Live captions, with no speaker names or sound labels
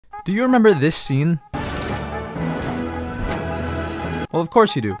Do you remember this scene? Well, of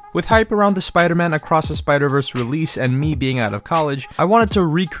course you do. With hype around the Spider-Man Across the Spider-Verse release and me being out of college, I wanted to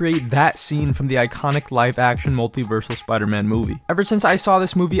recreate that scene from the iconic live-action multiversal Spider-Man movie. Ever since I saw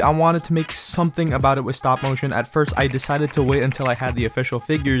this movie, I wanted to make something about it with stop motion. At first, I decided to wait until I had the official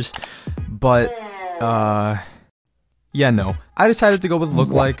figures, but, yeah, no. I decided to go with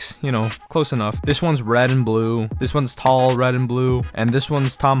lookalikes, you know, close enough. This one's red and blue, this one's tall, red and blue, and this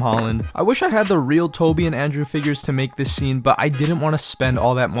one's Tom Holland. I wish I had the real Tobey and Andrew figures to make this scene, but I didn't want to spend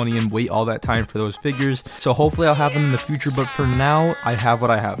all that money and wait all that time for those figures, so hopefully I'll have them in the future, but for now, I have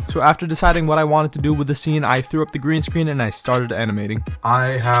what I have. So after deciding what I wanted to do with the scene, I threw up the green screen and I started animating.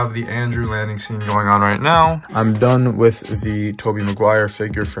 I have the Andrew landing scene going on right now. I'm done with the Tobey Maguire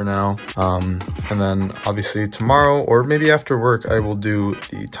figure for now, and then obviously tomorrow, or maybe after work, I will do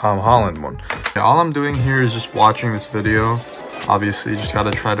the Tom Holland one. All I'm doing here is just watching this video. Obviously, just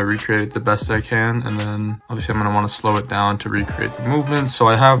gotta try to recreate it the best I can, and then obviously I'm gonna want to slow it down to recreate the movements. So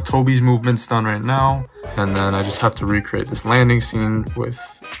I have Tobey's movements done right now, and then I just have to recreate this landing scene with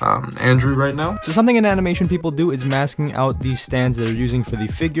Andrew right now. So something in animation people do is masking out these stands that are using for the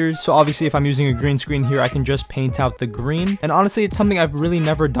figures. So obviously if I'm using a green screen here, I can just paint out the green. And honestly, it's something I've really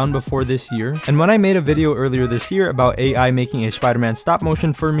never done before this year. And when I made a video earlier this year about AI making a Spider-Man stop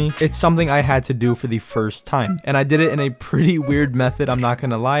motion for me, it's something I had to do for the first time. And I did it in a pretty weird method, I'm not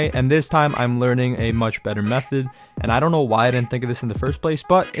gonna lie. And this time I'm learning a much better method. And I don't know why I didn't think of this in the first place,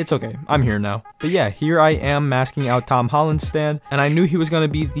 but it's okay. I'm here now. But yeah, here I am masking out Tom Holland's stand, and I knew he was going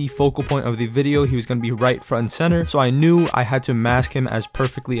to be the focal point of the video. He was going to be right front and center, so I knew I had to mask him as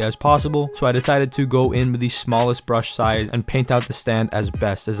perfectly as possible. So I decided to go in with the smallest brush size and paint out the stand as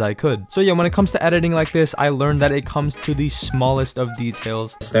best as I could. So yeah, when it comes to editing like this, I learned that it comes to the smallest of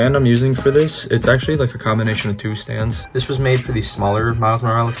details. The stand I'm using for this, it's actually like a combination of two stands. This was made for the smaller Miles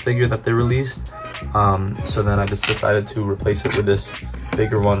Morales figure that they released. So then I just decided to replace it with this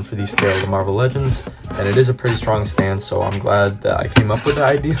bigger one for the scale of the Marvel Legends, and it is a pretty strong stand, so I'm glad that I came up with the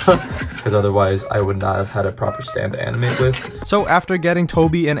idea because otherwise I would not have had a proper stand to animate with. So after getting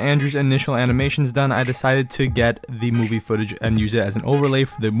Tobey and Andrew's initial animations done, I decided to get the movie footage and use it as an overlay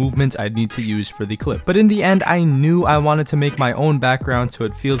for the movements I'd need to use for the clip. But in the end, I knew I wanted to make my own background so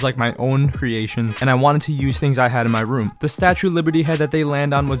it feels like my own creation, and I wanted to use things I had in my room. The Statue of Liberty head that they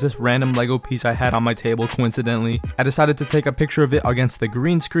land on was this random Lego piece I had on my table coincidentally. I decided to take a picture of it against the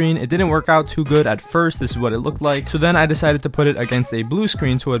green screen. It didn't work out too good at first. This is what it looked like. So then I decided to put it against a blue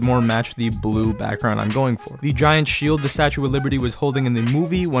screen so it more matched the blue background I'm going for. The giant shield the Statue of Liberty was holding in the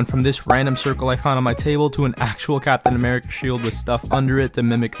movie went from this random circle I found on my table to an actual Captain America shield with stuff under it to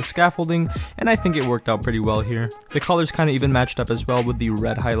mimic the scaffolding, and I think it worked out pretty well here. The colors kind of even matched up as well with the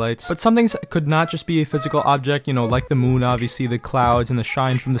red highlights. But some things could not just be a physical object, you know, like the moon, obviously, the clouds, and the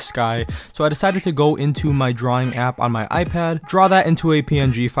shine from the sky. So I decided to go into my drawing app on my iPad, draw that into a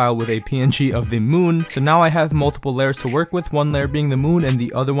PNG file with a PNG of the moon. So now I have multiple layers to work with, one layer being the moon and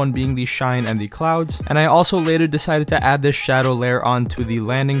the other one being the shine and the clouds. And I also later decided to add this shadow layer onto the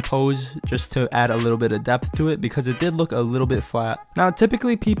landing pose just to add a little bit of depth to it because it did look a little bit flat. Now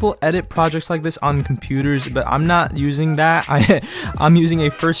typically people edit projects like this on computers, but I'm not using that. I'm using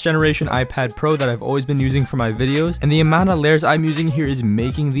a first generation iPad Pro that I've always been using for my videos, and the amount of layers I'm using here is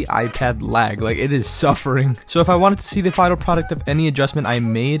making the iPad lag. Like, it is suffering. So if I wanted to see the final product of any adjustment I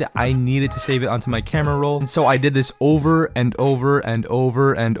made, I needed to save it onto my camera roll. And so I did this over and over and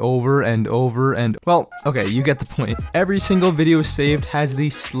over and over and over and, well, okay, you get the point. Every single video saved has the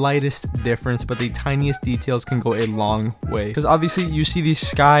slightest difference, but the tiniest details can go a long way. Because obviously you see the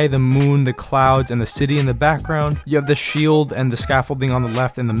sky, the moon, the clouds, and the city in the background. You have the shield and the scaffolding on the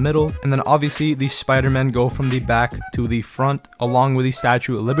left and the middle. And then obviously the Spider-Man go from the back to the front along with the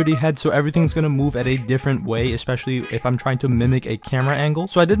Statue of Liberty head. So everything's going to move at a different way, especially if I'm trying to mimic a camera angle.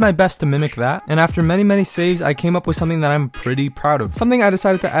 So I did my best to mimic that. And after many saves, I came up with something that I'm pretty proud of. Something I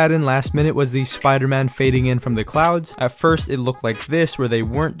decided to add in last minute was the Spider-Man fading in from the clouds. At first it looked like this where they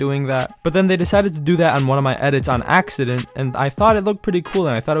weren't doing that, but then they decided to do that on one of my edits on accident, and I thought it looked pretty cool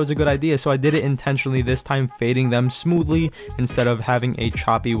and I thought it was a good idea, so I did it intentionally this time, fading them smoothly instead of having a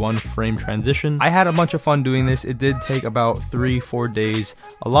choppy one frame transition. I had a bunch of fun doing this. It did take about 3-4 days,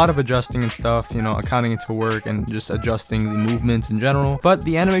 a lot of adjusting and stuff, you know, accounting it to work and just adjusting the movements in general, but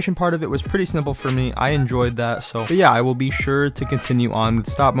the animation part of it was pretty simple for me. I enjoyed that. So but yeah, I will be sure to continue on with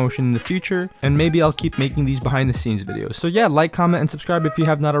stop motion in the future, and maybe I'll keep making these behind the scenes videos. So yeah, like, comment, and subscribe if you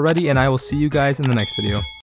have not already, and I will see you guys in the next video.